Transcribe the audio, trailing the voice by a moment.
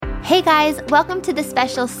Hey guys, welcome to the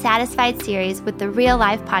special Satisfied series with the Real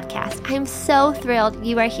Life podcast. I'm so thrilled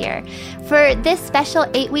you are here. For this special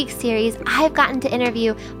 8-week series, I've gotten to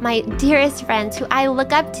interview my dearest friends who I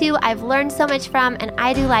look up to, I've learned so much from, and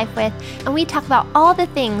I do life with. And we talk about all the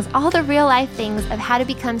things, all the real life things of how to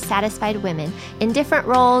become satisfied women in different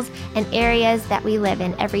roles and areas that we live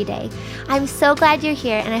in every day. I'm so glad you're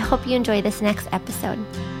here, and I hope you enjoy this next episode.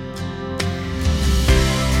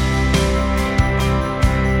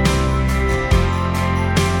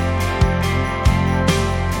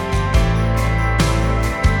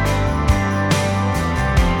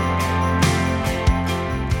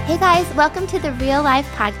 Hey guys, welcome to the Real Life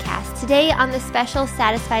podcast. Today on the special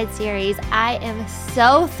Satisfied series, I am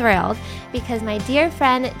so thrilled because my dear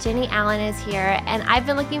friend Jennie Allen is here, and I've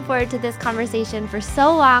been looking forward to this conversation for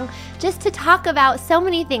so long, just to talk about so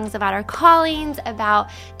many things, about our callings, about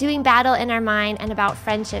doing battle in our mind, and about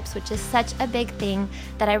friendships, which is such a big thing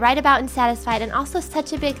that I write about in Satisfied, and also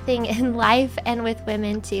such a big thing in life and with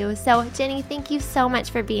women too. So Jennie, thank you so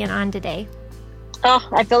much for being on today. Oh,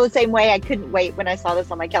 I feel the same way. I couldn't wait when I saw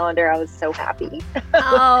this on my calendar. I was so happy.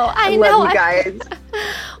 Oh, I know. Love you guys.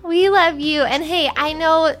 We love you. And hey, I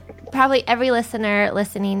know probably every listener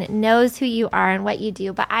listening knows who you are and what you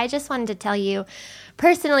do, but I just wanted to tell you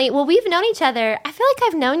personally, well, we've known each other. I feel like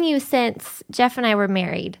I've known you since Jeff and I were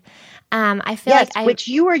married. I feel which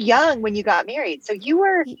you were young when you got married. So you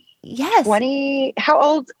were 20, how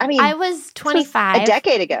old? I mean, I was 25. A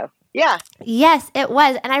decade ago. Yeah. Yes, it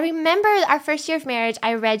was. And I remember our first year of marriage,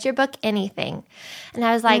 I read your book, Anything. And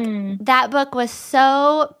I was like, that book was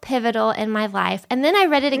so pivotal in my life. And then I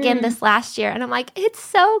read it again this last year, and I'm like, it's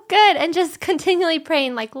so good. And just continually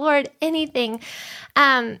praying like, Lord, anything.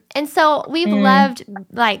 And so we've loved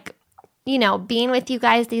being with you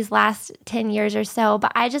guys these last 10 years or so.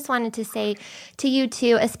 But I just wanted to say to you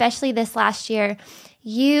too, especially this last year,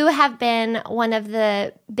 you have been one of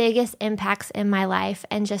the biggest impacts in my life,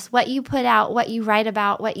 and just what you put out, what you write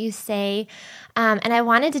about, what you say. And I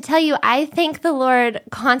wanted to tell you, I thank the Lord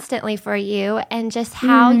constantly for you and just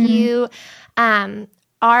how you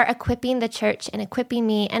are equipping the church and equipping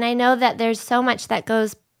me. And I know that there's so much that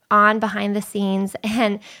goes on behind the scenes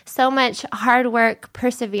and so much hard work,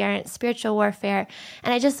 perseverance, spiritual warfare.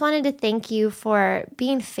 And I just wanted to thank you for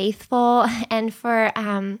being faithful and for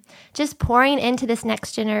just pouring into this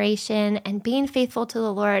next generation and being faithful to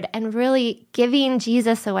the Lord and really giving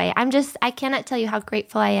Jesus away. I cannot tell you how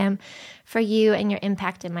grateful I am for you and your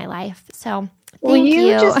impact in my life. So thank you.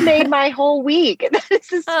 You just made my whole week. That is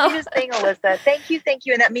the sweetest thing, Alyssa. Thank you.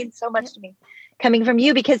 And that means so much to me coming from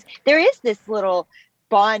you, because there is this little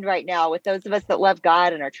bond right now with those of us that love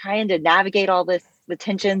God and are trying to navigate all the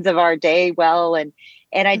tensions of our day well. And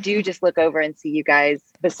I do just look over and see you guys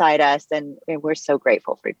beside us, and we're so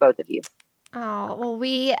grateful for both of you. Oh, well,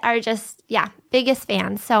 we are just, biggest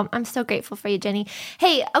fans. So I'm so grateful for you, Jennie.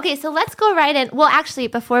 Hey, okay, so let's go right in. Well, actually,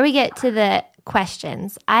 before we get to the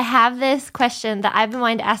questions, I have this question that I've been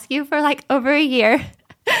wanting to ask you for like over a year.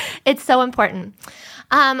 It's so important.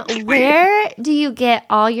 Where do you get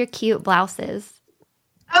all your cute blouses?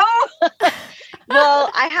 Oh, well,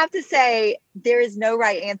 I have to say there is no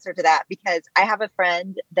right answer to that, because I have a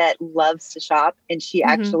friend that loves to shop, and she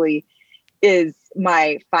actually is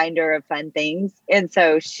my finder of fun things. And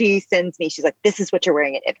so she sends me, she's like, this is what you're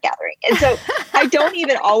wearing at If Gathering. And so I don't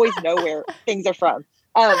even always know where things are from.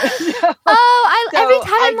 Every time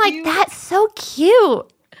I'm like, that's so cute.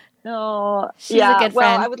 No, she's a good friend.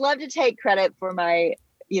 Well, I would love to take credit for my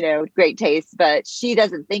great taste, but she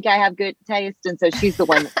doesn't think I have good taste. And so she's the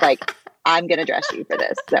one that's like, I'm going to dress you for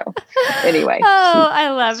this. So anyway. Oh,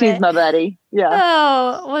 I love it. She's my buddy. Yeah.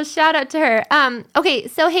 Oh, well, shout out to her. Okay.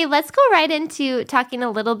 So, hey, let's go right into talking a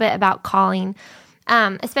little bit about calling,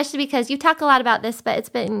 especially because you talk a lot about this, but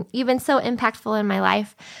you've been so impactful in my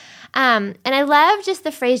life. And I love just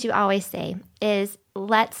the phrase you always say is,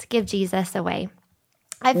 let's give Jesus away.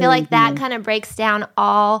 I feel like that kind of breaks down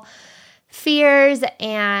all fears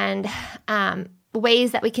and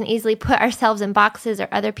ways that we can easily put ourselves in boxes or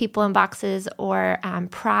other people in boxes, or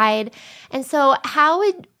pride. And so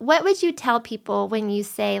what would you tell people when you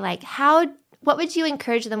say, like, what would you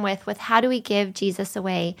encourage them with how do we give Jesus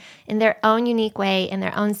away in their own unique way, in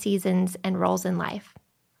their own seasons and roles in life?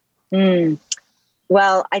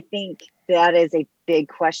 Well, I think that is a big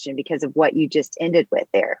question because of what you just ended with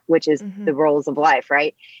there, which is the roles of life,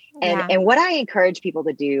 right? And what I encourage people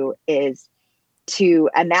to do is to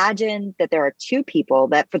imagine that there are two people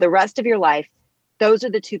that for the rest of your life, those are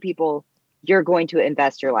the two people you're going to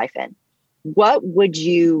invest your life in. What would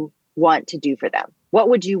you want to do for them? What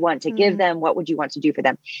would you want to give them? What would you want to do for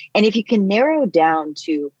them? And if you can narrow down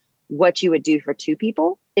to what you would do for two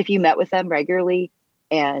people, if you met with them regularly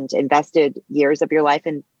and invested years of your life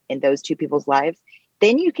in those two people's lives,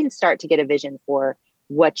 then you can start to get a vision for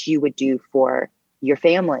what you would do for your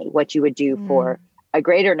family, what you would do for a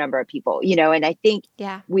greater number of people, and I think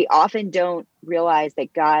we often don't realize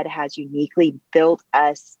that God has uniquely built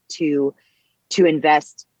us to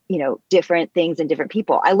invest, different things in different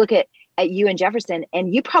people. I look at you and Jefferson,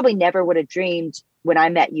 and you probably never would have dreamed when I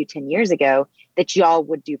met you 10 years ago that y'all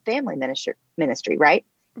would do family ministry, right?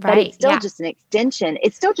 But it's still just an extension.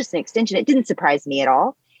 It's still just an extension. It didn't surprise me at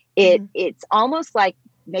all. It's almost like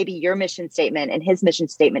maybe your mission statement and his mission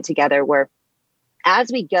statement together, where as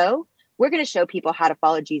we go, we're going to show people how to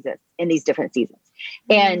follow Jesus in these different seasons.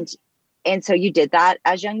 And so you did that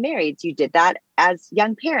as young marrieds, you did that as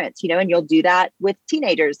young parents, and you'll do that with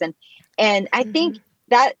teenagers. And I think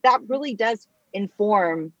that really does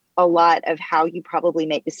inform a lot of how you probably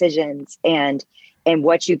make decisions and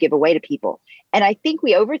what you give away to people. And I think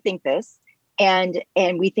we overthink this and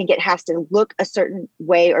we think it has to look a certain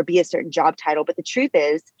way or be a certain job title. But the truth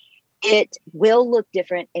is, it will look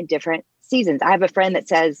different in different seasons. I have a friend that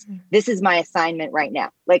says, this is my assignment right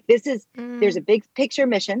now. Like there's a big picture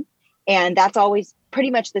mission, and that's always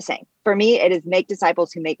pretty much the same. For me, it is make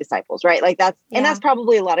disciples who make disciples, right? Like and that's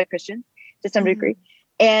probably a lot of Christians to some degree.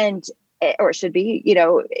 Or it should be,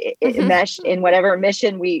 meshed in whatever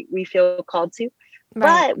mission we feel called to.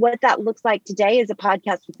 Right. But what that looks like today is a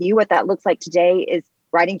podcast with you. What that looks like today is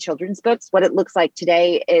writing children's books. What it looks like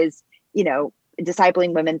today is,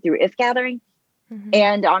 discipling women through If Gathering.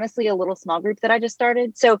 And honestly, a little small group that I just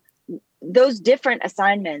started. So those different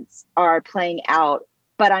assignments are playing out,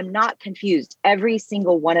 but I'm not confused. Every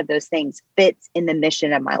single one of those things fits in the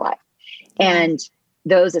mission of my life. And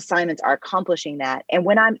those assignments are accomplishing that. And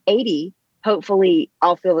when I'm 80, hopefully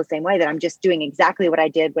I'll feel the same way, that I'm just doing exactly what I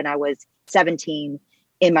did when I was 17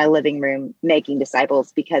 in my living room, making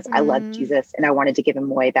disciples because I loved Jesus and I wanted to give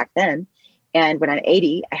him away back then. And when I'm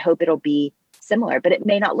 80, I hope it'll be similar, but it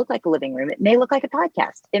may not look like a living room. It may look like a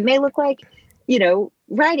podcast. It may look like,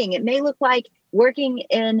 writing. It may look like working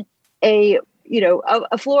in a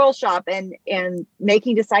floral shop and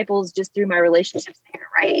making disciples just through my relationships there,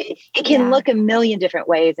 right? It can look a million different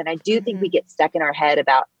ways. And I do think we get stuck in our head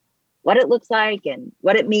about what it looks like and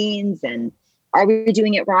what it means and are we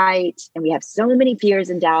doing it right? And we have so many fears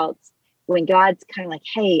and doubts when God's kind of like,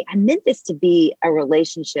 hey, I meant this to be a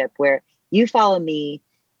relationship where you follow me.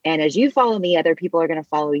 And as you follow me, other people are going to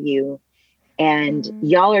follow you. And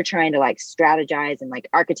y'all are trying to like strategize and like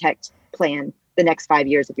architect plan the next 5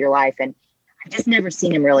 years of your life. And I've just never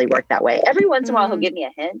seen him really work that way. Every once in a while, he'll give me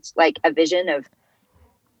a hint, like a vision of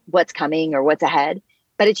what's coming or what's ahead.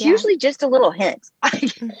 But it's usually just a little hint.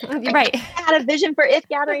 Right. I had a vision for If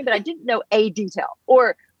Gathering, but I didn't know a detail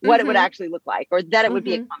or what it would actually look like, or that it would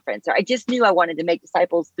be a conference. Or I just knew I wanted to make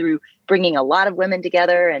disciples through bringing a lot of women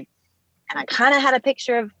together. And I kind of had a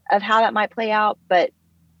picture of how that might play out. But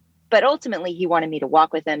ultimately, he wanted me to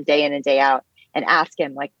walk with him day in and day out and ask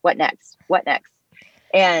him, like, what next? What next?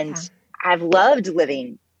 And I've loved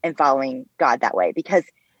living and following God that way because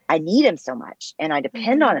I need him so much and I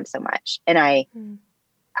depend on him so much. And I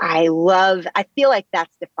feel like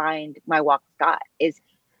that's defined my walk with God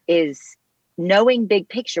is knowing big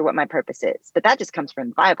picture what my purpose is. But that just comes from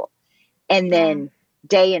the Bible. And then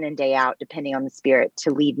day in and day out, depending on the Spirit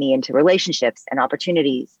to lead me into relationships and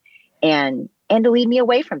opportunities and to lead me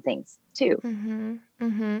away from things too.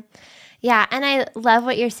 Yeah. And I love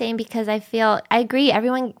what you're saying because I agree.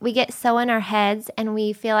 Everyone, we get so in our heads and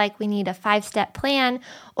we feel like we need a 5-step plan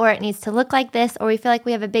or it needs to look like this, or we feel like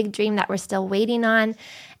we have a big dream that we're still waiting on.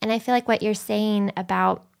 And I feel like what you're saying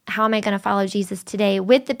about how am I going to follow Jesus today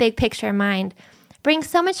with the big picture in mind brings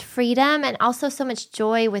so much freedom and also so much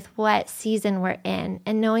joy with what season we're in,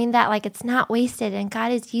 and knowing that like it's not wasted and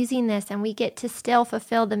God is using this and we get to still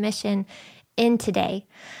fulfill the mission in today.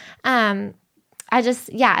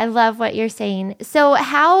 I love what you're saying. So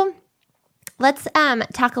let's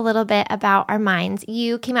talk a little bit about our minds.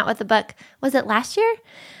 You came out with a book, was it last year?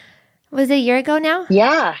 Was it a year ago now?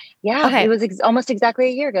 Yeah. Okay. It was almost exactly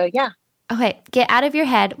a year ago. Yeah. Okay. Get Out of Your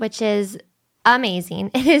Head, which is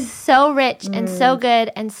amazing. It is so rich and so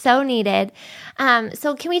good and so needed.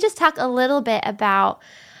 So can we just talk a little bit about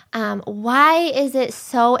why is it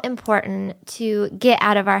so important to get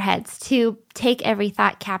out of our heads, to take every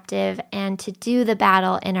thought captive and to do the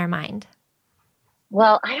battle in our mind?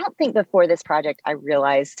 Well, I don't think before this project, I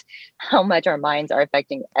realized how much our minds are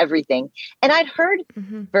affecting everything. And I'd heard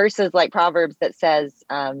verses like Proverbs that says,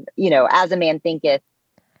 as a man thinketh,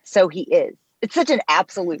 so he is. It's such an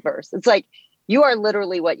absolute verse. It's like, you are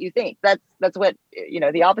literally what you think. That's what,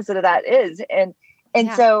 the opposite of that is. And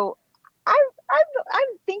so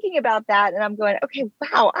I'm thinking about that and I'm going, okay,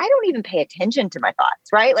 wow, I don't even pay attention to my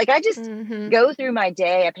thoughts, right? Like I just go through my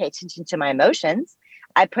day. I pay attention to my emotions.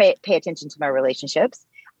 I pay attention to my relationships.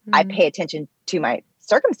 I pay attention to my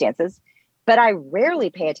circumstances, but I rarely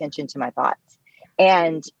pay attention to my thoughts.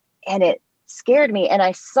 And it scared me. And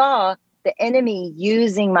I saw the enemy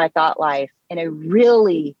using my thought life in a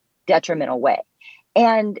really detrimental way.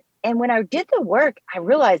 And when I did the work, I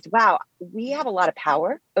realized, wow, we have a lot of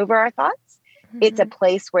power over our thoughts. It's a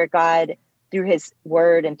place where God, through his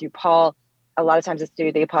word and through Paul, a lot of times it's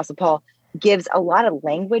through the Apostle Paul, gives a lot of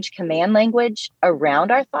language, command language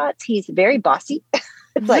around our thoughts. He's very bossy.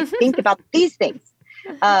 It's like, think about these things.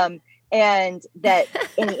 And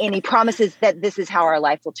he promises that this is how our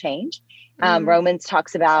life will change. Romans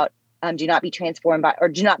talks about, do not be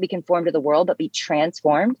conformed to the world, but be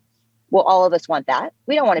transformed. Well, all of us want that.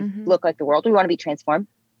 We don't want to look like the world. We want to be transformed.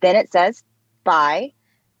 Then it says, by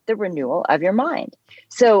the renewal of your mind.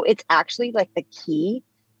 So it's actually like the key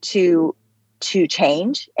to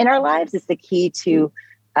change in our lives. It's the key to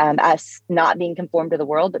us not being conformed to the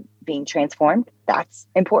world, but being transformed. That's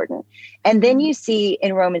important. And then you see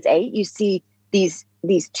in Romans 8, you see these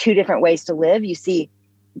two different ways to live. You see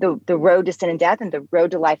the road to sin and death and the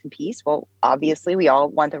road to life and peace. Well, obviously we all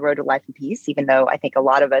want the road to life and peace, even though I think a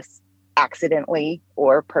lot of us accidentally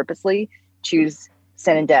or purposely choose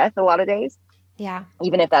sin and death a lot of days. Yeah.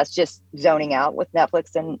 Even if that's just zoning out with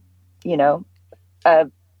Netflix and, a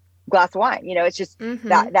glass of wine, it's just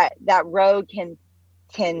that road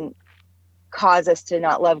can cause us to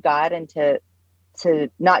not love God and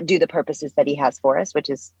to not do the purposes that he has for us, which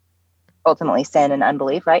is ultimately sin and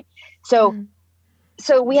unbelief. Right. So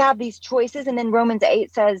we have these choices. And then Romans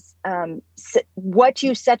 8 says, what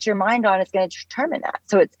you set your mind on is going to determine that.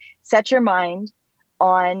 So it's set your mind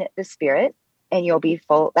on the Spirit and you'll be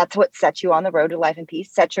full. That's what sets you on the road to life and peace.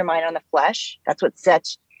 Set your mind on the flesh. That's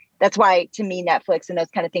why to me, Netflix and those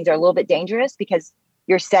kind of things are a little bit dangerous because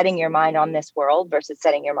you're setting your mind on this world versus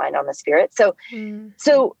setting your mind on the Spirit. So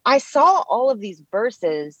I saw all of these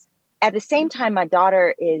verses at the same time. My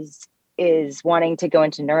daughter is wanting to go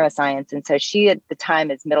into neuroscience. And so she at the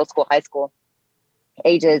time is middle school, high school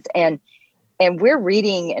ages. And we're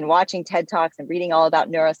reading and watching TED Talks and reading all about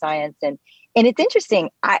neuroscience. And it's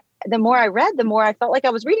interesting. The more I read, the more I felt like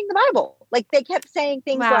I was reading the Bible. Like they kept saying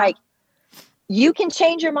things like, you can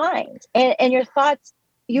change your mind and your thoughts,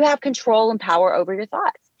 you have control and power over your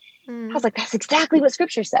thoughts. I was like, that's exactly what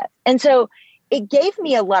scripture says. And so it gave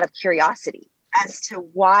me a lot of curiosity as to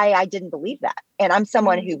why I didn't believe that. And I'm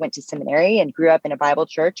someone who went to seminary and grew up in a Bible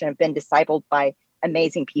church and have been discipled by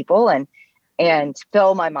amazing people and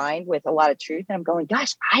fill my mind with a lot of truth. And I'm going,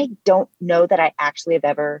 gosh, I don't know that I actually have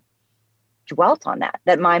ever dwelt on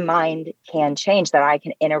that my mind can change, that I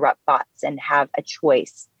can interrupt thoughts and have a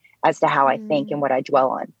choice as to how I think and what I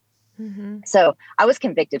dwell on. So I was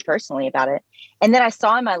convicted personally about it. And then I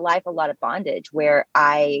saw in my life a lot of bondage where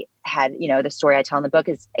I had, the story I tell in the book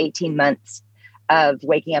is 18 months of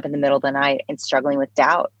waking up in the middle of the night and struggling with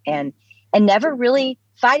doubt and never really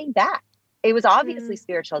fighting back. It was obviously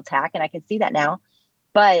spiritual attack. And I can see that now.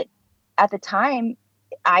 But at the time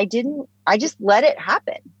I just let it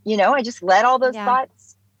happen. I just let all those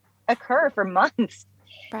thoughts occur for months.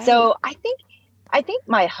 Right. So I think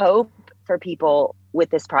my hope for people with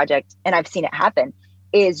this project, and I've seen it happen,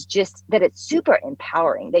 is just that it's super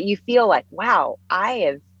empowering, that you feel like, wow,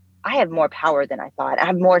 I have more power than I thought. I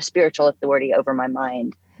have more spiritual authority over my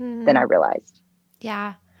mind than I realized.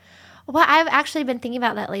 Yeah. Well, I've actually been thinking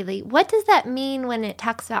about that lately. What does that mean when it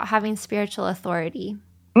talks about having spiritual authority?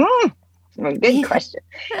 Good question.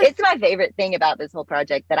 It's my favorite thing about this whole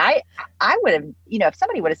project that I would have, if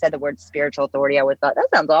somebody would have said the word spiritual authority, I would have thought that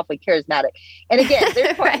sounds awfully charismatic. And again,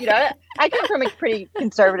 there's right. I come from a pretty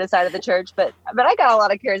conservative side of the church, but I got a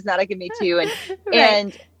lot of charismatic in me too. And,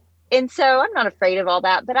 right. and so I'm not afraid of all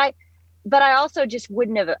that, but I also just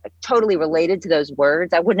wouldn't have totally related to those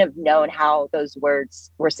words. I wouldn't have known how those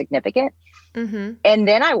words were significant. And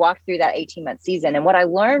then I walked through that 18-month season. And what I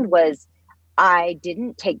learned was I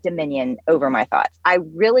didn't take dominion over my thoughts. I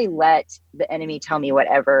really let the enemy tell me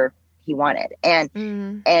whatever he wanted.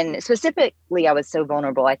 And specifically, I was so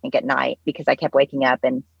vulnerable, I think, at night because I kept waking up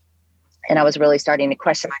and I was really starting to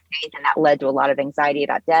question my faith. And that led to a lot of anxiety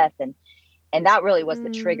about death. And that really was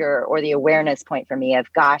the trigger or the awareness point for me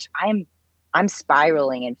of, gosh, I'm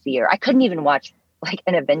spiraling in fear. I couldn't even watch like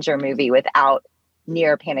an Avenger movie without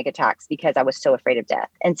near panic attacks because I was so afraid of death.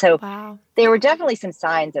 And so there were definitely some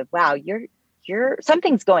signs of, wow,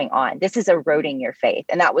 something's going on. This is eroding your faith.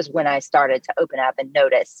 And that was when I started to open up and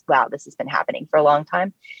notice, wow, this has been happening for a long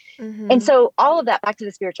time. And so all of that, back to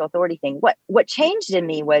the spiritual authority thing, what changed in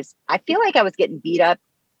me was I feel like I was getting beat up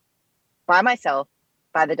by myself,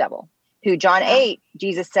 by the devil, who John 8,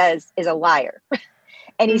 Jesus says is a liar.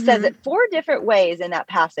 And he says it 4 different ways in that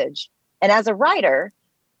passage. And as a writer,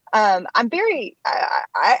 I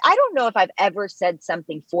don't know if I've ever said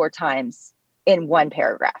something 4 times in one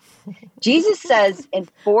paragraph. Jesus says in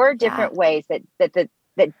 4 different ways that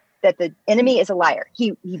the enemy is a liar.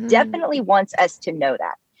 He definitely wants us to know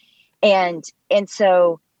that. And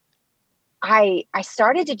so I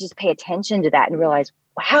started to just pay attention to that and realize,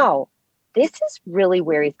 wow, this is really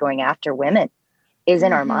where he's going after women, is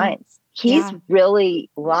in our minds. He's really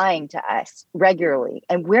lying to us regularly,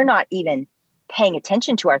 and we're not even paying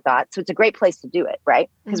attention to our thoughts. So it's a great place to do it, right?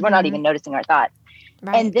 Because we're not even noticing our thoughts.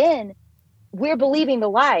 Right. And then we're believing the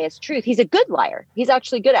lie as truth. He's a good liar. He's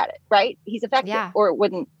actually good at it, right? He's effective, or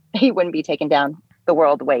he wouldn't be taking down the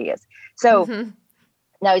world the way he is. So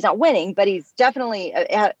now he's not winning, but he's definitely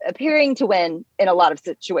appearing to win in a lot of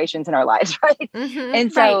situations in our lives, right?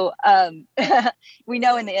 And so we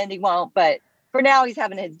know in the end he won't, but for now he's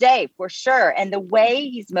having his day for sure. And the way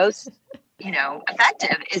he's most,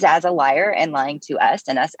 effective is as a liar and lying to us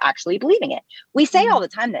and us actually believing it. We say all the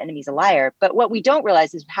time the enemy's a liar, but what we don't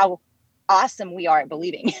realize is how awesome we are at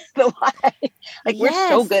believing the lie. We're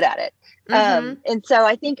so good at it. And so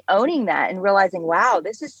I think owning that and realizing, wow,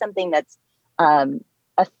 this is something that's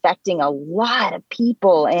affecting a lot of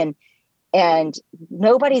people, and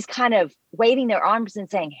nobody's kind of waving their arms and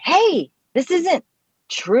saying, hey, this isn't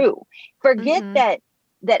true. Forget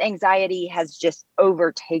that anxiety has just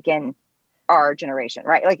overtaken our generation,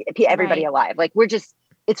 right? Like everybody alive,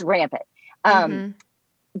 it's rampant.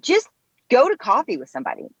 Just go to coffee with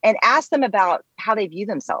somebody and ask them about how they view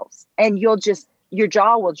themselves, and your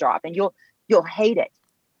jaw will drop and you'll hate it.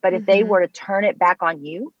 But if they were to turn it back on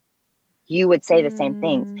you, you would say the same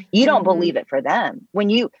things. You don't believe it for them. When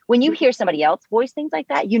you hear somebody else voice things like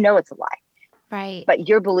that, it's a lie. Right. But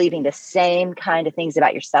you're believing the same kind of things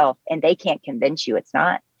about yourself, and they can't convince you it's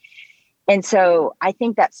not. And so I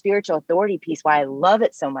think that spiritual authority piece, why I love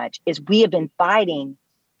it so much, is we have been fighting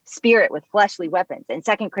spirit with fleshly weapons. And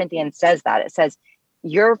 2 Corinthians says that. It says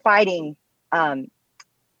you're fighting,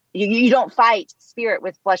 you don't fight spirit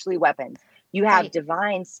with fleshly weapons. You have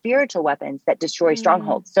divine spiritual weapons that destroy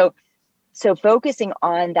strongholds. So focusing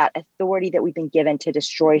on that authority that we've been given to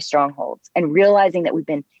destroy strongholds, and realizing that we've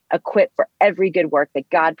been equipped for every good work that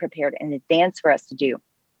God prepared in advance for us to do,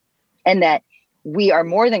 and that we are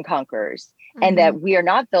more than conquerors, and that we are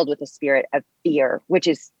not filled with the spirit of fear, which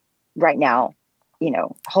is right now,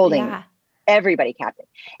 holding everybody captive.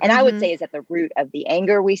 And I would say is at the root of the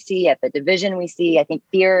anger we see, at the division we see. I think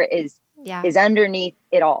fear is underneath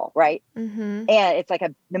it all, right? And it's like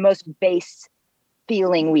the most base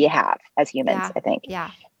feeling we have as humans, I think.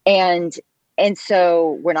 And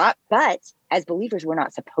so we're not, but as believers, we're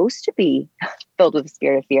not supposed to be filled with the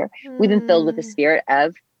spirit of fear. We've been filled with the spirit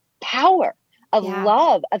of power, of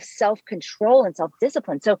love, of self-control and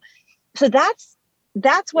self-discipline. So that's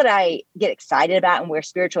what I get excited about, and where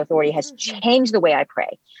spiritual authority has changed the way I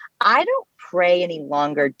pray. I don't pray any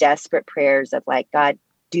longer desperate prayers of like, God,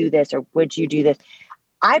 do this, or would you do this?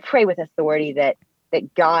 I pray with authority that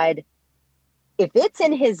God, if it's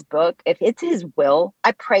in his book, if it's his will,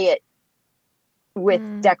 I pray it with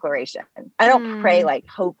declaration. I don't pray like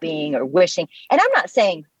hoping or wishing. And I'm not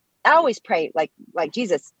saying, I always pray like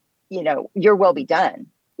Jesus, your will be done.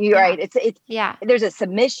 You're right. It's there's a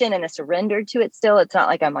submission and a surrender to it still. It's not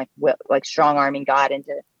like I'm like strong arming God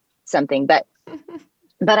into something, but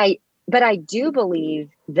I do believe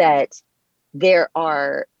that there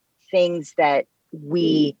are things that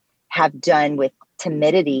we have done with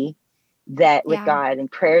timidity, that with God,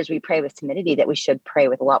 and prayers we pray with timidity, that we should pray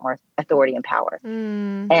with a lot more authority and power,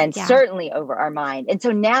 and certainly over our mind. And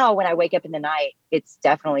so now when I wake up in the night, it's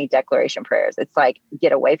definitely declaration prayers. It's like,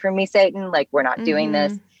 get away from me, Satan. Like, we're not doing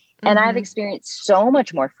this. And I've experienced so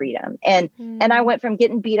much more freedom. And I went from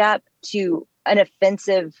getting beat up to an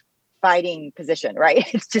offensive fighting position, right?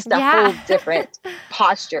 It's just a whole different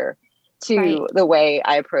posture to the way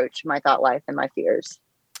I approach my thought life and my fears.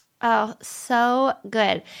 Oh, so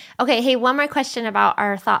good. Okay. Hey, one more question about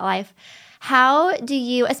our thought life. How do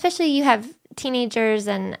you, especially you have teenagers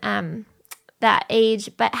and that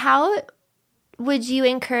age, but how would you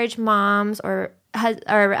encourage moms or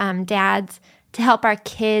dads to help our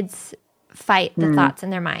kids fight the thoughts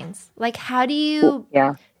in their minds? Like, how do you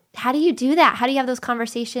do that? How do you have those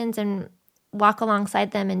conversations and walk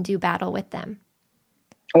alongside them and do battle with them?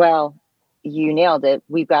 Well, you nailed it.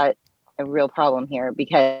 a real problem here,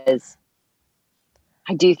 because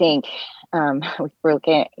I do think we're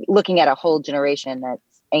looking at a whole generation that's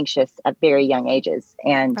anxious at very young ages.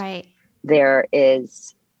 And right. there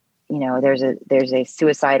is, there's a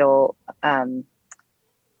suicidal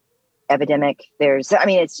epidemic.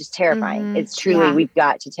 It's just terrifying. Mm-hmm. It's truly, Yeah. we've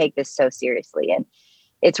got to take this so seriously. And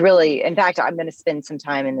it's really, in fact, I'm going to spend some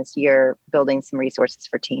time in this year building some resources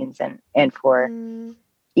for teens and for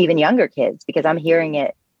even younger kids, because I'm hearing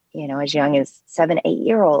it, as young as 7,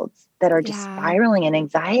 8-year-olds that are just spiraling in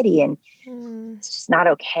anxiety, and it's just not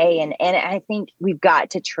okay. And I think we've got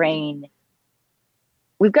to train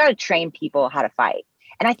people how to fight.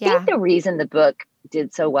 And I think the reason the book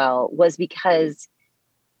did so well was because,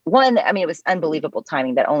 one, it was unbelievable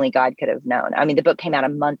timing that only God could have known. The book came out a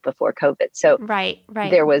month before COVID. So right.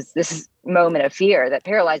 there was this moment of fear that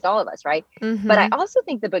paralyzed all of us, right? Mm-hmm. But I also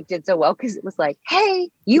think the book did so well because it was like, hey,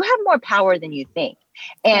 you have more power than you think.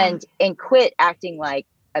 And quit acting like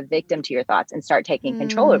a victim to your thoughts and start taking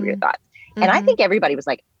control over your thoughts. And I think everybody was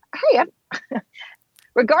like, hey,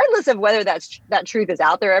 regardless of whether that truth is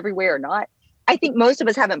out there everywhere or not, I think most of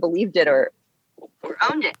us haven't believed it or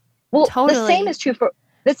owned it. Well, totally. The same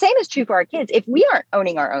is true for our kids. If we aren't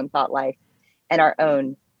owning our own thought life and our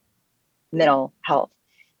own mental health,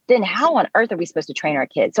 then how on earth are we supposed to train our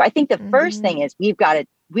kids? So I think the first thing is we've got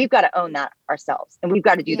to own that ourselves, and we've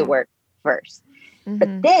got to do the work first.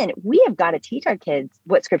 But then we have got to teach our kids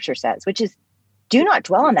what Scripture says, which is do not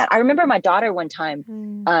dwell on that. I remember my daughter one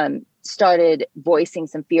time started voicing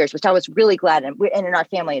some fears, which I was really glad. And in our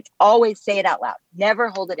family, it's always say it out loud. Never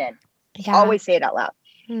hold it in. Always say it out loud.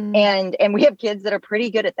 And we have kids that are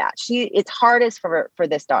pretty good at that. It's hardest for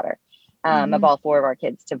this daughter of all 4 of our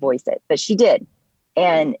kids to voice it, but she did.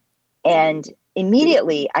 And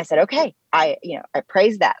immediately I said, okay, I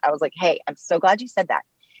praised that. I was like, hey, I'm so glad you said that.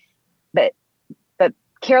 But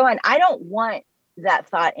Caroline, I don't want that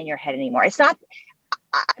thought in your head anymore. It's not,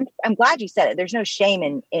 I'm glad you said it. There's no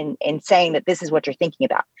shame in saying that this is what you're thinking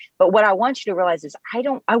about. But what I want you to realize is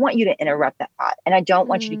I want you to interrupt that thought, and I don't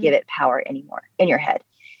want you to give it power anymore in your head.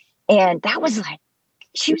 And that was like,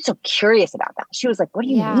 she was so curious about that. She was like, what do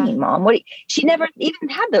you mean, Mom? She never even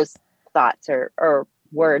had those thoughts or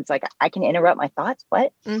words like, I can interrupt my thoughts.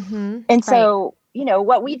 What? And so,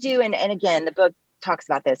 what we do, and again, the book talks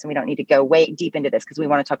about this, and we don't need to go way deep into this because we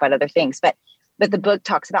want to talk about other things, but the book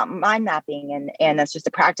talks about mind mapping, and that's just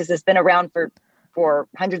a practice that's been around for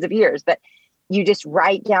hundreds of years. But you just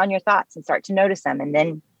write down your thoughts and start to notice them, and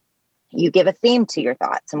then you give a theme to your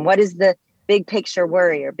thoughts. And what is the big picture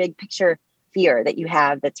worry or big picture fear that you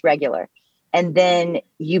have that's regular? And then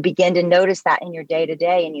you begin to notice that in your day to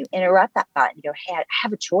day, and you interrupt that thought and you go, hey, I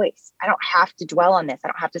have a choice. I don't have to dwell on this. I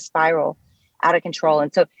don't have to spiral out of control.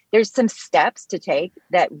 And so there's some steps to take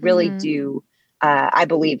that really do, I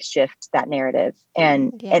believe, shift that narrative.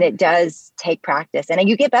 And it does take practice, and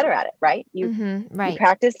you get better at it, right? You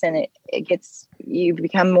practice, and you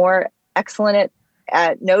become more excellent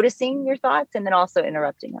at noticing your thoughts and then also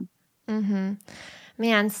interrupting them.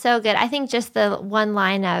 Man, so good. I think just the one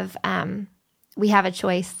line of, we have a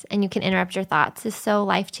choice and you can interrupt your thoughts is so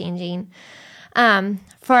life-changing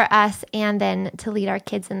for us, and then to lead our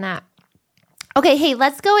kids in that. Okay, hey,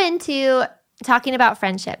 let's go into talking about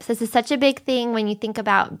friendships. This is such a big thing when you think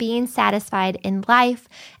about being satisfied in life.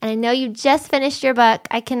 And I know you just finished your book.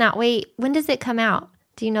 I cannot wait. When does it come out?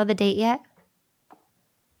 Do you know the date yet?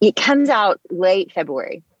 It comes out late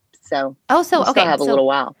February. So we'll still have a little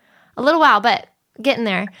while. A little while, but getting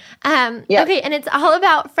there. Okay, and it's all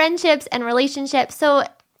about friendships and relationships. So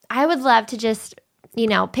I would love to just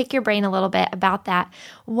pick your brain a little bit about that.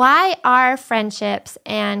 Why are friendships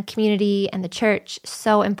and community and the church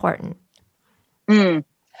so important? You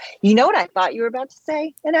know what I thought you were about to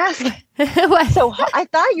say and ask? So I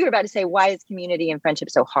thought you were about to say, why is community and friendship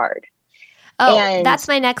so hard? Oh, that's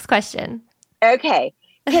my next question. Okay.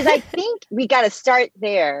 Because I think we got to start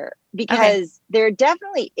there, because there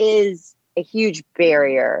definitely is a huge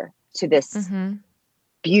barrier to this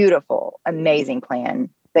beautiful, amazing plan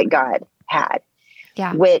that God had.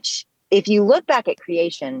 Yeah. Which, if you look back at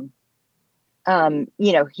creation,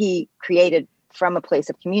 he created from a place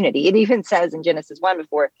of community. It even says in Genesis 1,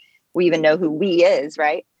 before we even know who we is,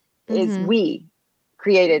 right? Is we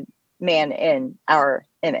created man in our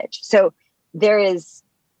image. So there is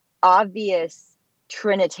obvious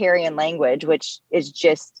Trinitarian language, which is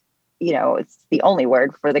just, it's the only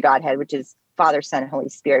word for the Godhead, which is Father, Son, and Holy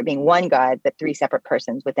Spirit being one God, but 3 separate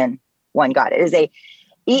persons within one God. It is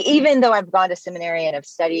even though I've gone to seminary and have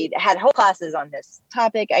had whole classes on this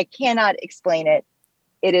topic, I cannot explain it.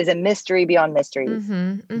 It is a mystery beyond mysteries,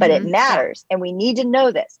 but it matters. And we need to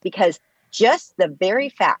know this, because just the very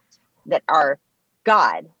fact that our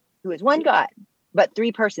God, who is one God, but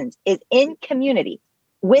three persons, is in community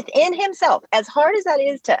within himself, as hard as that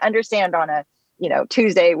is to understand on a,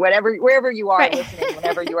 Tuesday, wherever you are listening,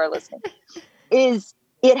 whenever you are listening,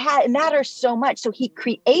 it matters so much. So he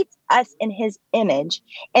creates us in his image.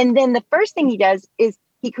 And then the first thing he does is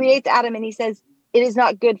he creates Adam and he says, it is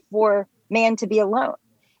not good for man to be alone.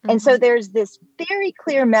 And so there's this very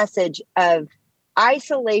clear message of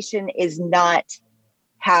isolation is not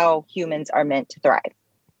how humans are meant to thrive.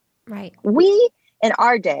 Right. We, in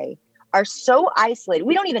our day, are so isolated.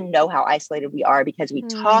 We don't even know how isolated we are because we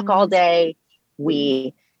talk all day.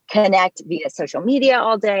 We connect via social media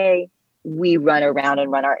all day. We run around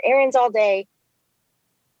and run our errands all day.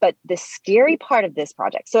 But the scary part of this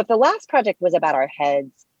project, so if the last project was about our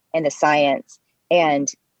heads and the science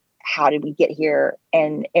and how did we get here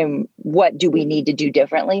and what do we need to do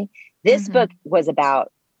differently, this book was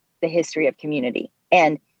about the history of community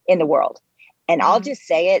and in the world. And I'll just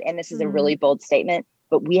say it, and this is a really bold statement,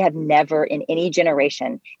 but we have never in any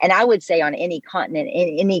generation, and I would say on any continent,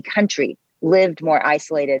 in any country, lived more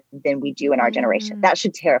isolated than we do in our generation. That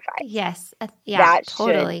should terrify us. Yes. That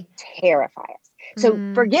totally should terrify us.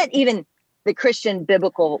 So forget even the Christian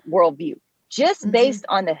biblical worldview. Just based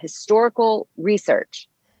on the historical research,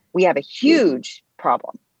 we have a huge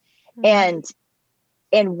problem. And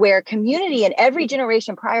where community in every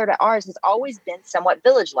generation prior to ours has always been somewhat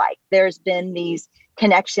village-like. There's been these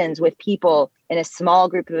connections with people in a small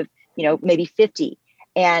group of, maybe 50.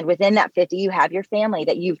 And within that 50, you have your family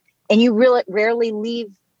that you really rarely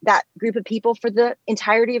leave that group of people for the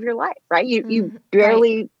entirety of your life, right? You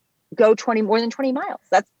barely go more than 20 miles.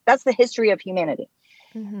 That's the history of humanity.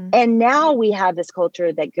 And now we have this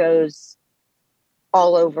culture that goes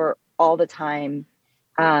all over all the time.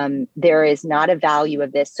 There is not a value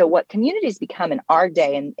of this. So what communities become in our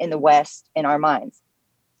day in the West, in our minds,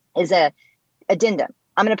 is a addendum.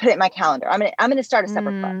 I'm going to put it in my calendar. I'm going to start a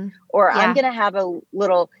separate club, or I'm going to have a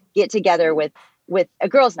little get together with a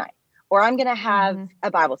girls' night, or I'm going to have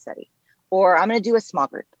a Bible study, or I'm going to do a small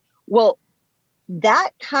group. Well, that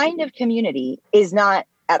kind of community is not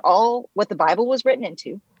at all what the Bible was written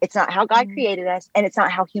into. It's not how God created us, and it's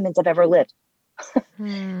not how humans have ever lived.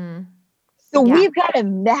 So we've got a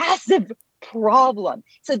massive problem.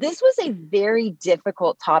 So this was a very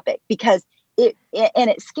difficult topic because it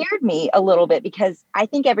scared me a little bit because I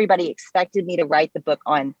think everybody expected me to write the book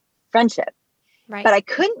on friendship. Right. But I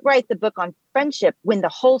couldn't write the book on friendship when the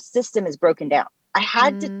whole system is broken down. I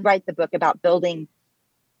had to write the book about building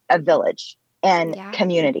a village and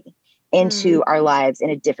community into our lives in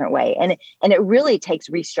a different way. And it really takes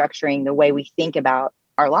restructuring the way we think about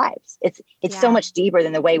our lives. It's so much deeper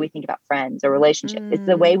than the way we think about friends or relationships. It's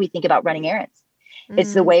the way we think about running errands.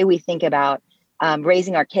 It's the way we think about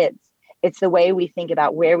raising our kids. It's the way we think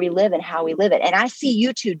about where we live and how we live it. And I see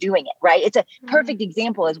you two doing it, right? It's a perfect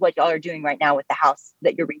example is what y'all are doing right now with the house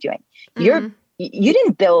that you're redoing. You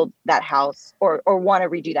didn't build that house or want to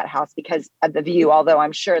redo that house because of the view, although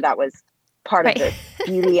I'm sure that was part of the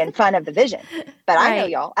beauty and fun of the vision. But I know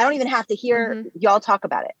y'all. I don't even have to hear y'all talk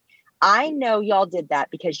about it. I know y'all did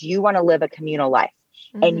that because you want to live a communal life.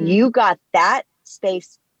 And you got that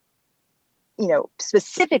space,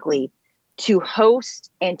 specifically to host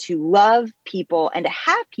and to love people and to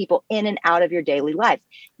have people in and out of your daily lives.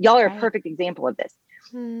 Y'all are a perfect example of this.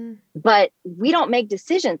 But we don't make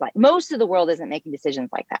decisions most of the world isn't making decisions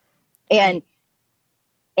like that.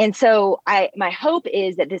 And so my hope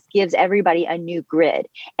is that this gives everybody a new grid,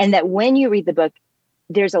 and that when you read the book,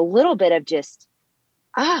 there's a little bit of just,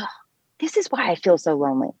 this is why I feel so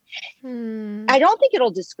lonely. I don't think it'll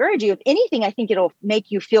discourage you. If anything, I think it'll make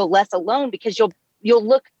you feel less alone because you'll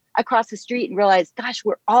look across the street and realize, gosh,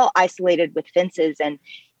 we're all isolated with fences and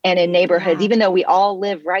in neighborhoods, even though we all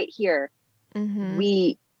live right here.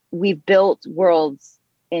 We've built worlds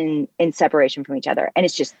in separation from each other. And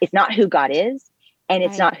it's not who God is. And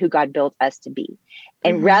it's not who God built us to be.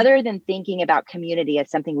 And rather than thinking about community as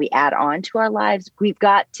something we add on to our lives, we've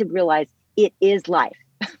got to realize it is life.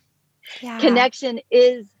 Connection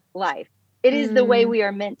is life. It is the way we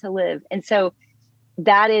are meant to live. And so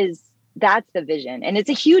that's the vision. And it's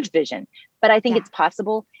a huge vision, but I think it's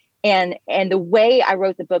possible. And the way I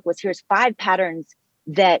wrote the book was, here's 5 patterns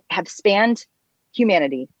that have spanned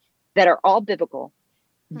humanity that are all biblical,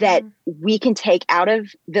 that we can take out of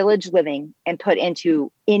village living and put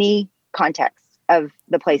into any context of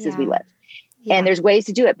the places we live. And there's ways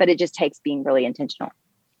to do it, but it just takes being really intentional.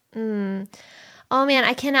 Oh man,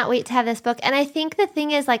 I cannot wait to have this book. And I think the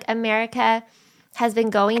thing is, America has been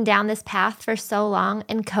going down this path for so long,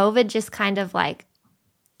 and COVID just kind of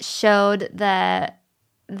showed the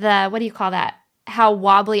what do you call that? how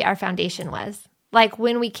wobbly our foundation was. Like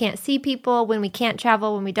when we can't see people, when we can't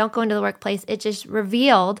travel, when we don't go into the workplace, it just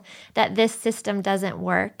revealed that this system doesn't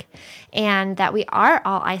work and that we are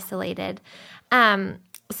all isolated.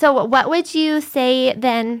 So what would you say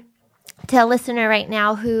then to a listener right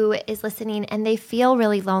now who is listening and they feel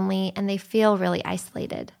really lonely and they feel really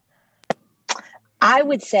isolated? I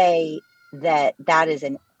would say that is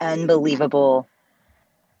an unbelievable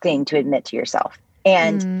thing to admit to yourself.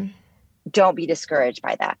 And don't be discouraged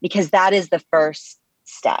by that, because that is the first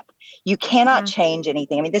step. You cannot change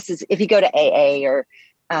anything. I mean, this is, if you go to AA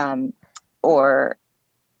or,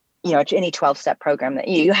 you know, any 12-step program, that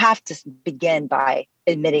you have to begin by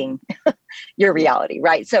admitting your reality,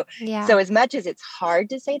 right? So as much as it's hard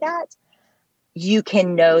to say that, you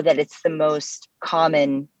can know that it's the most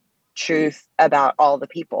common truth about all the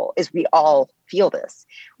people is we all feel this.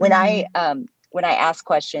 When I ask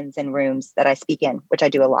questions in rooms that I speak in, which I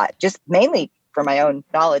do a lot, just mainly for my own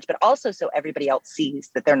knowledge, but also so everybody else sees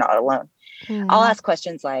that they're not alone. I'll ask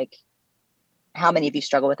questions like, how many of you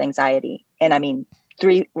struggle with anxiety? And I mean,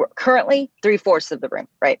 currently 3/4 of the room,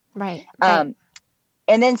 right? Right.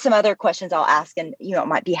 And then some other questions I'll ask, and, you know, it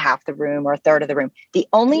might be half the room or a third of the room. The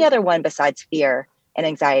only other one besides fear and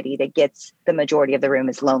anxiety that gets the majority of the room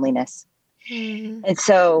is loneliness. And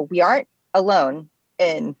so we aren't alone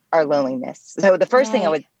in our loneliness. So the first thing I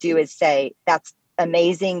would do is say, that's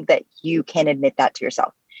amazing that you can admit that to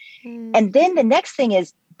yourself. And then the next thing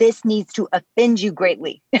is, this needs to offend you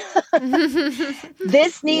greatly.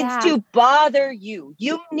 This needs to bother you.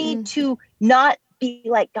 You need to not be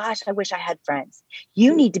like, gosh, I wish I had friends.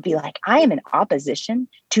 You need to be like, I am in opposition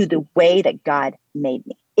to the way that God made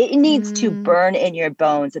me. It needs to burn in your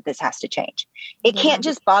bones that this has to change. It can't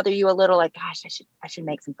just bother you a little like, gosh, I should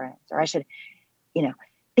make some friends, or I should, you know,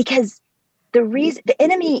 because the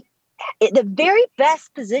enemy, the very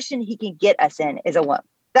best position he can get us in is alone.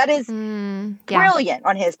 That is brilliant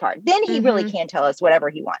on his part. Then he really can tell us whatever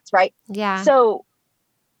he wants, right? Yeah.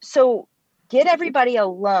 So get everybody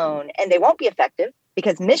alone, and they won't be effective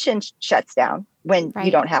because mission shuts down when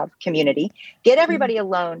you don't have community. Get everybody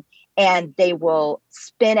alone, and they will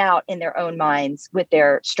spin out in their own minds with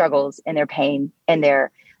their struggles and their pain and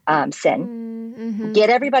their sin. Get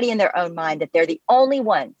everybody in their own mind that they're the only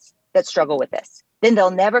ones that struggle with this. Then they'll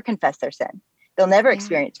never confess their sin. They'll never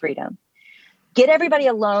experience freedom. Get everybody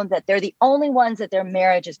alone that they're the only ones that their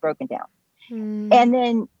marriage is broken down. And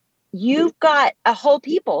then you've got a whole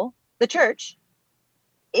people, the church,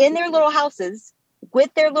 in their little houses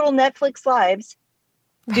with their little Netflix lives,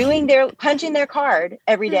 punching their card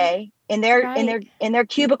every day in their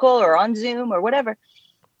cubicle or on Zoom or whatever,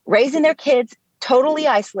 raising their kids totally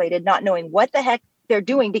isolated, not knowing what the heck they're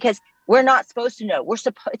doing, because we're not supposed to know. We're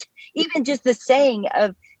supposed, even just the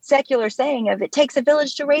secular saying of it takes a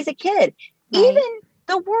village to raise a kid. Even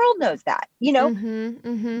the world knows that, you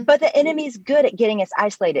know, but the enemy is good at getting us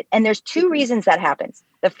isolated. And there's two reasons that happens.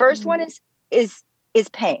 The first one is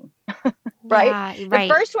pain, right? The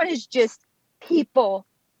first one is just people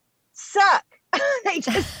suck. They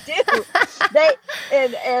just do. I'll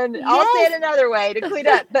say it another way to clean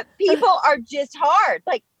up, but people are just hard.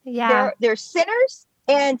 Like they're sinners,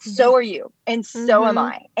 and so are you, and so am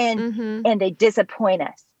I, and they disappoint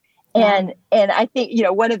us. And I think, you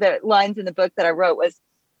know, one of the lines in the book that I wrote was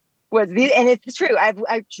these, and it's true.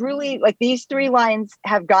 I truly, like, these 3 lines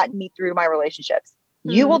have gotten me through my relationships.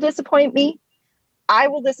 You will disappoint me, I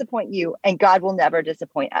will disappoint you, and God will never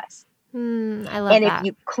disappoint us. I love that. And if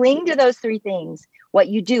you cling to those 3 things, what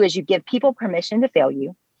you do is you give people permission to fail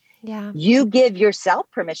you. Yeah. You give yourself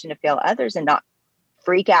permission to fail others and not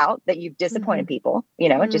freak out that you've disappointed people. You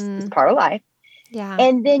know, it's part of life. Yeah.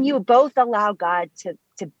 And then you both allow God to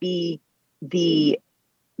be the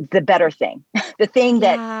better thing, the thing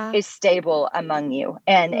that is stable among you.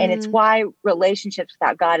 And it's why relationships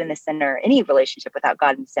without God in the center, any relationship without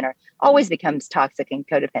God in the center, always becomes toxic and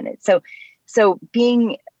codependent. So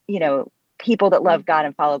being, you know, people that love God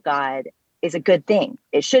and follow God is a good thing.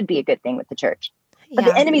 It should be a good thing with the church. But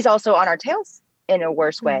the enemy's also on our tails in a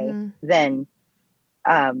worse way than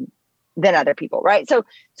other people, right? So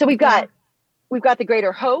we've got the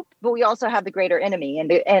greater hope, but we also have the greater enemy and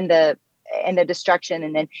the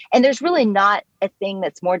destruction. And there's really not a thing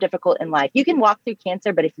that's more difficult in life. You can walk through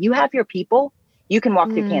cancer, but if you have your people, you can walk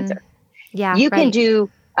through cancer. Yeah. You can do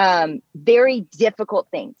very difficult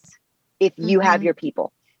things if you have your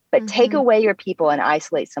people, but take away your people and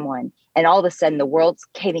isolate someone, and all of a sudden the world's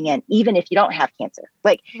caving in, even if you don't have cancer.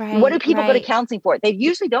 Like, what do people go to counseling for? They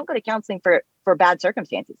usually don't go to counseling for bad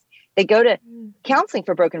circumstances. They go to counseling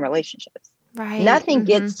for broken relationships. Nothing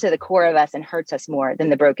gets to the core of us and hurts us more than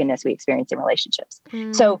the brokenness we experience in relationships.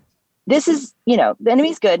 So this is, the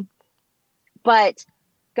enemy's good, but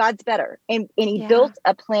God's better. And he built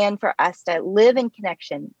a plan for us to live in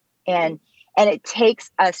connection. And it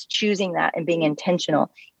takes us choosing that and being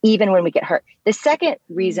intentional, even when we get hurt. The second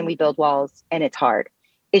reason we build walls, and it's hard,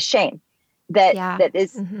 is shame. That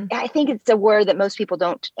is, I think it's a word that most people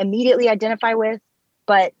don't immediately identify with.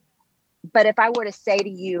 But if I were to say to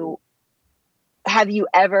you, have you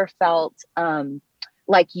ever felt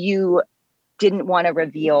like you didn't want to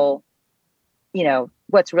reveal,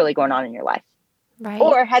 what's really going on in your life? Right.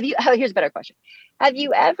 Or here's a better question. Have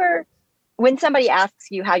you ever, when somebody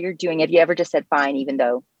asks you how you're doing, have you ever just said fine, even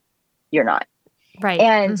though you're not? Right.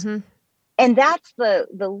 And that's the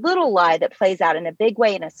little lie that plays out in a big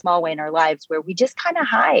way and a small way in our lives, where we just kind of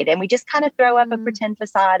hide and we just kind of throw up a pretend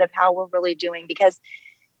facade of how we're really doing, because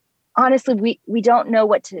honestly, we don't know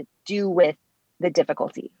what to do with the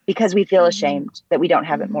difficulty, because we feel ashamed that we don't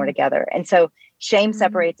have it more together. And so shame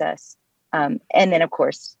separates us. And then of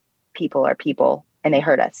course, people are people and they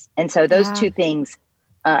hurt us. And so those two things,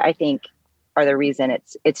 I think, are the reason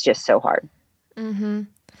it's just so hard.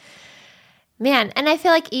 Man, and I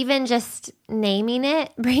feel like even just naming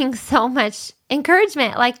it brings so much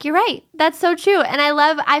encouragement. Like, you're right. That's so true. And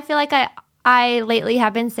I feel like I lately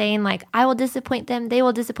have been saying, like, I will disappoint them, they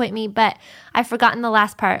will disappoint me, but I've forgotten the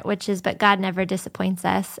last part, which is, but God never disappoints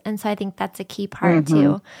us. And so I think that's a key part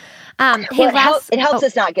too. It helps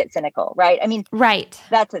us not get cynical, right? I mean, right.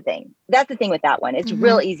 That's the thing. That's the thing with that one. It's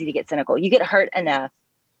real easy to get cynical. You get hurt enough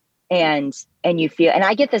and you feel, and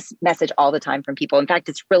I get this message all the time from people. In fact,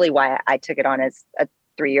 it's really why I took it on as a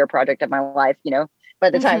 3-year project of my life. By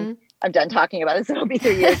the time I'm done talking about this, it'll be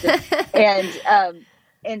 3 years.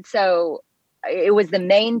 And so it was the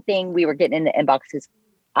main thing we were getting in the inboxes.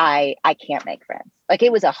 I can't make friends. Like,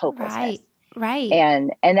 it was a hopelessness. Right.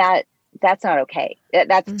 And that's not okay.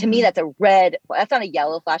 That's to me, that's that's not a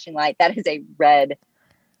yellow flashing light. That is a red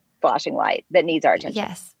flashing light that needs our attention.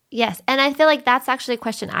 Yes. And I feel like that's actually a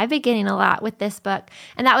question I've been getting a lot with this book.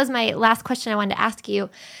 And that was my last question I wanted to ask you.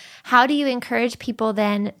 How do you encourage people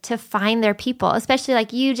then to find their people? Especially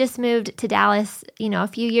like you just moved to Dallas, a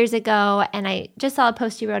few years ago, and I just saw a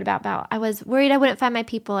post you wrote about I was worried I wouldn't find my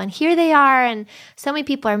people, and here they are, and so many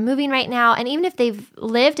people are moving right now, and even if they've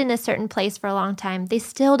lived in a certain place for a long time, they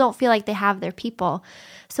still don't feel like they have their people.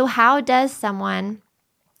 So how does someone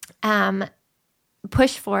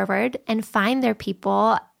push forward and find their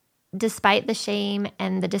people despite the shame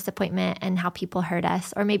and the disappointment and how people hurt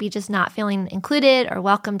us, or maybe just not feeling included or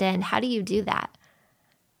welcomed in? How do you do that?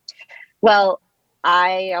 Well,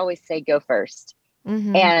 I always say go first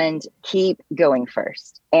and keep going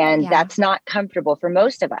first. And that's not comfortable for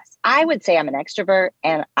most of us. I would say I'm an extrovert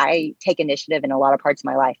and I take initiative in a lot of parts of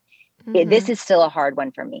my life. This is still a hard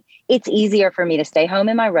one for me. It's easier for me to stay home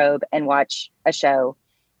in my robe and watch a show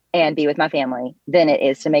and be with my family than it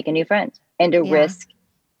is to make a new friend and to risk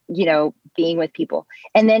being with people.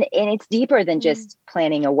 And it's deeper than just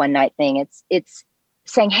planning a one night thing. It's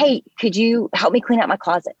saying, hey, could you help me clean out my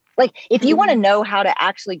closet? Like, if you want to know how to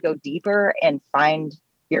actually go deeper and find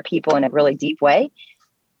your people in a really deep way,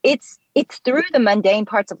 it's through the mundane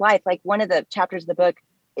parts of life. Like, one of the chapters of the book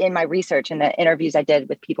in my research and the interviews I did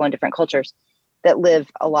with people in different cultures that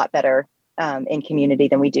live a lot better in community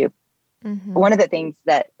than we do. One of the things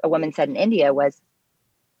that a woman said in India was,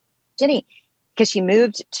 Jennie, because she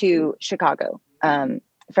moved to Chicago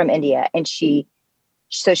from India, and she's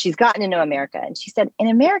gotten to know America. And she said, in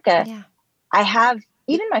America, I have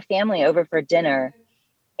even my family over for dinner,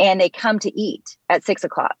 and they come to eat at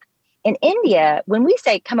 6:00. In India, when we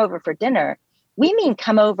say come over for dinner, we mean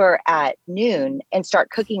come over at noon and start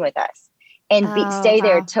cooking with us and stay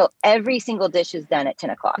there till every single dish is done at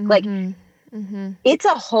 10:00. Like, it's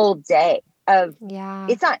a whole day of,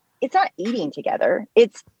 it's not eating together.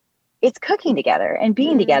 It's cooking together and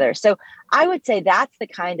being together. So I would say that's the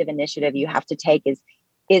kind of initiative you have to take,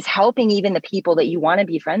 is helping even the people that you want to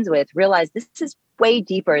be friends with realize this is way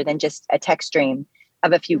deeper than just a text stream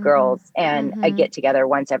of a few girls and a get together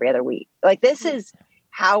once every other week. Like, this is,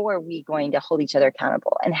 how are we going to hold each other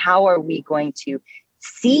accountable? And how are we going to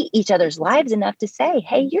see each other's lives enough to say,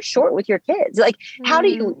 hey, you're short with your kids? Like, how do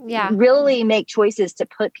you really make choices to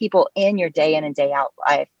put people in your day in and day out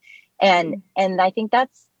life? And I think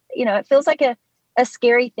that's, it feels like a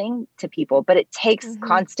scary thing to people, but it takes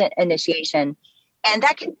constant initiation, and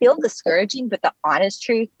that can feel discouraging. But the honest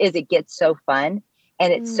truth is, it gets so fun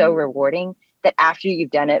and it's so rewarding that after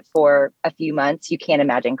you've done it for a few months, you can't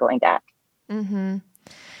imagine going back.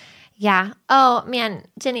 Yeah. Oh, man,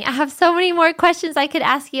 Jennie, I have so many more questions I could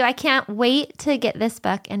ask you. I can't wait to get this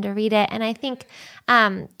book and to read it. And I think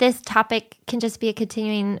this topic can just be a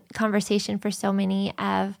continuing conversation for so many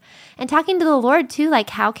and talking to the Lord too, like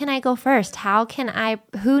how can I go first?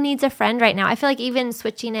 Who needs a friend right now? I feel like even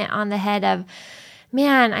switching it on the head of,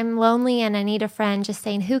 man, I'm lonely and I need a friend, just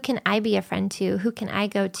saying, who can I be a friend to? Who can I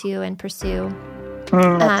go to and pursue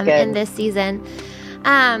in this season?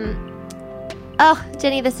 Oh,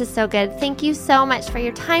 Jennie, this is so good. Thank you so much for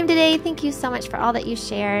your time today. Thank you so much for all that you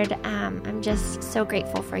shared. I'm just so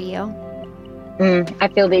grateful for you. I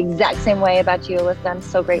feel the exact same way about you, Alyssa. I'm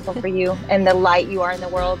so grateful for you and the light you are in the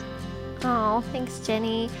world. Oh, thanks,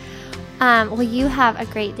 Jennie. Well, you have a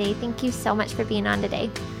great day. Thank you so much for being on today.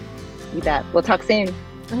 You bet. We'll talk soon.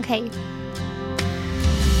 Okay.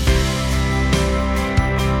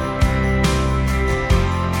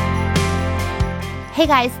 Hey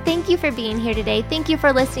guys, thank you for being here today. Thank you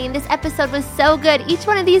for listening. This episode was so good. Each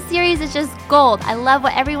one of these series is just gold. I love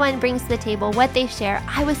what everyone brings to the table, what they share.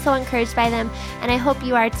 I was so encouraged by them, and I hope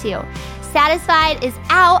you are too. Satisfied is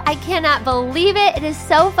out. I cannot believe it. It is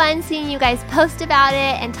so fun seeing you guys post about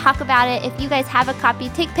it and talk about it. If you guys have a copy,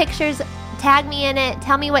 take pictures, tag me in it,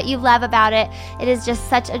 tell me what you love about it. It is just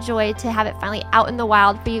such a joy to have it finally out in the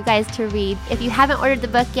wild for you guys to read. If you haven't ordered the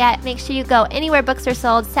book yet, make sure you go anywhere books are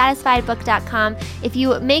sold, satisfiedbook.com. If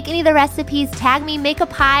you make any of the recipes, tag me, make a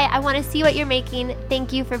pie. I want to see what you're making.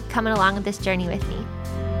 Thank you for coming along on this journey with me.